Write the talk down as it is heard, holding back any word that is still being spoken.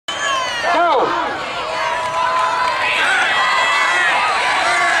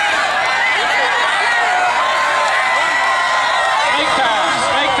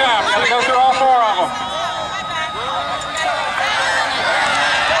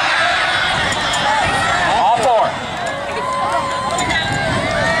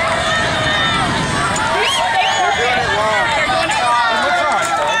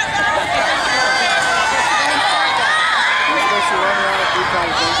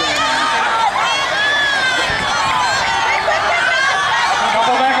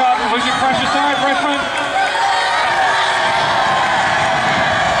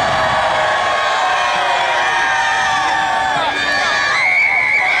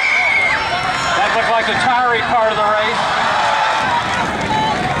like the tiring part of the race.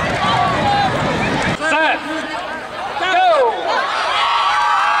 Set. Go!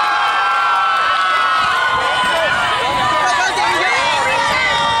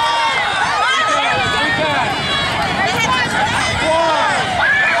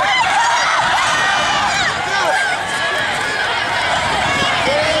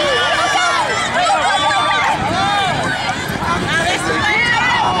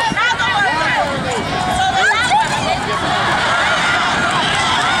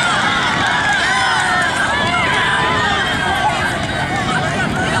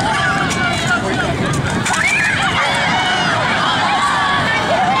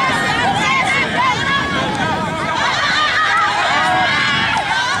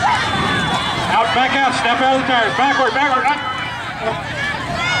 Back out, step out of the tires. Backward, backward.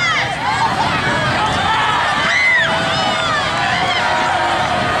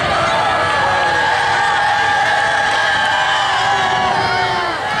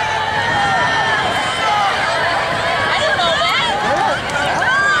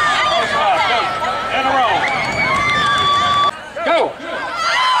 In a row. Go.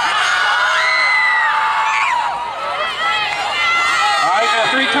 All right,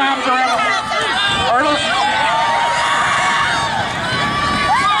 now 3 times around the hurdles.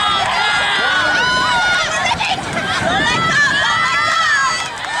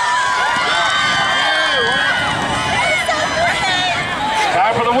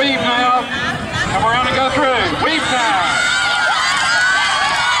 Time for the weave now. Come around and go through. Weave time.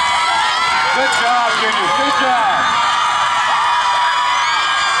 Good job, Junior. Good job.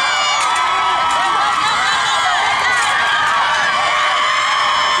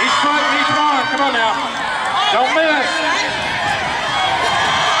 Each foot and each one. Come on now. Don't miss.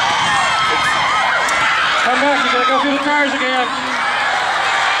 Come back. You gotta go through the tires again.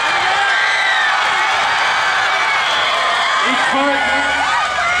 Each foot.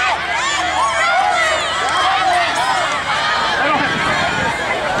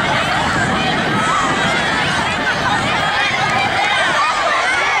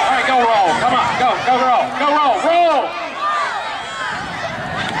 All right, go roll. Come on. Go roll. Go roll. Roll.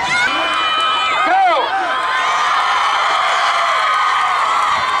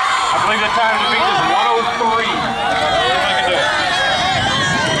 I believe the time to beat is 1:03. I can do it.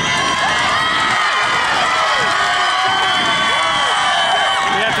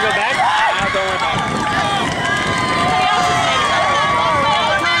 You have to go back? I'll go back.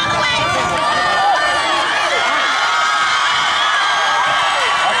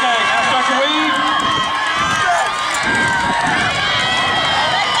 Okay, now start your weave.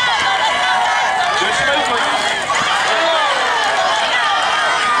 Do it smoothly.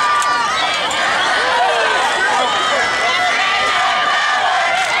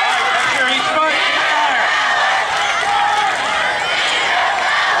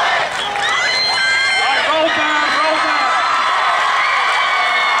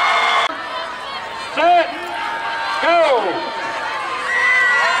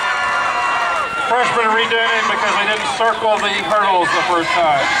 Freshmen are redoing it because they didn't circle the hurdles the first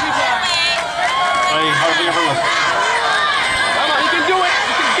time. They hardly ever listen. Come on, you can do it.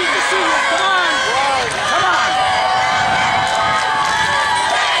 You can beat the seniors. Come on. Come on.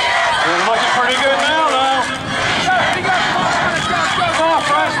 They're looking pretty good now, though. Come on,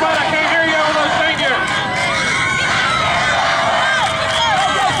 freshman. I can't hear you over those fingers.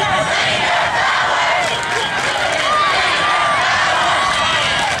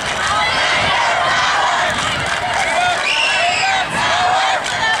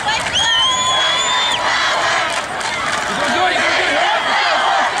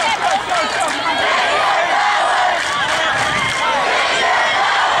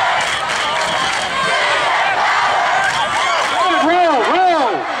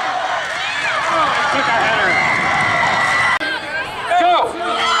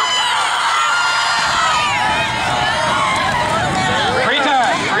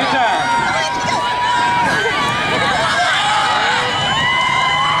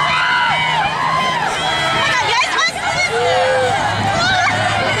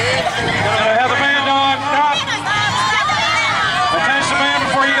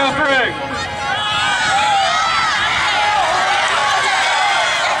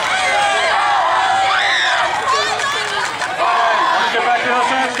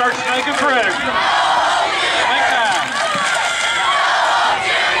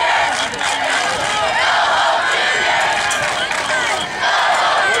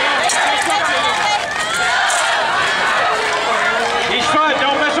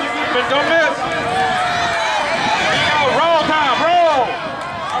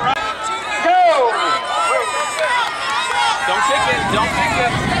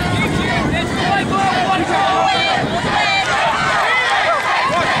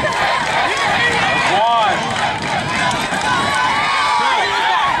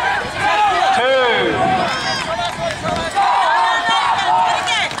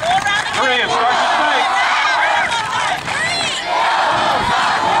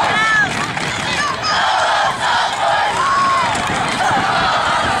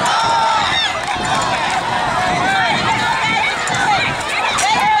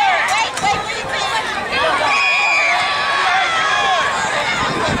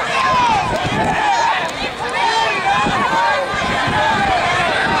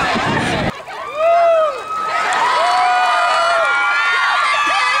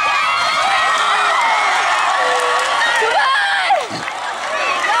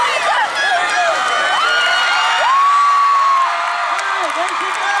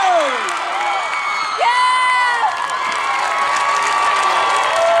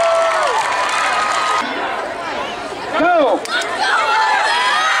 Go!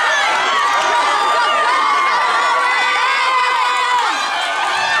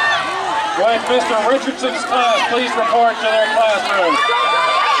 Would Mr. Richardson's class please report to their classroom?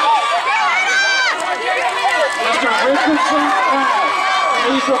 Mr. Richardson's class,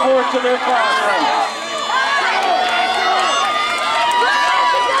 please report to their classroom.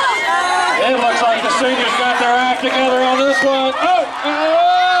 It looks like the seniors got their act together on this one. Oh!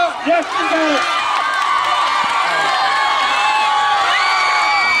 Yes, you got it!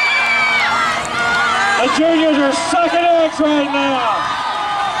 The juniors are sucking eggs right now.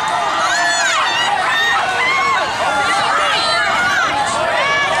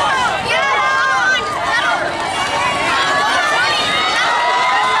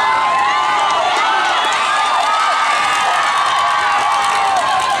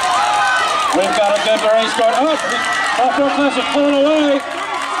 We've got a good race going. Oh, sophomore class is pulling away.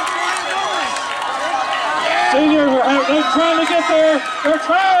 Seniors they're trying to get there. They're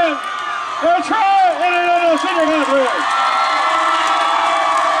trying. They're trying. No, senior got it really.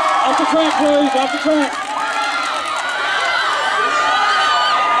 Off the track, please. Off the track.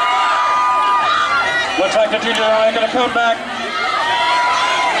 Looks like the juniors are going to come back.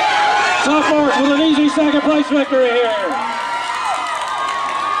 Sophomores with an easy second place victory here.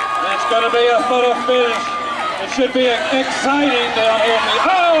 It's going to be a photo finish. It should be exciting down here.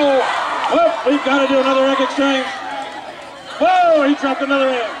 Oh! Well, we've got to do another egg exchange. Whoa! He dropped another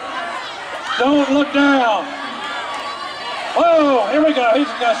egg. Don't look down. Whoa! Here we go. He's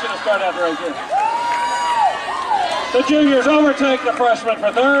the guy should have started out right here. The juniors overtake the freshmen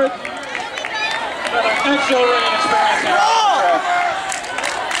for third. Got an excellent experience here.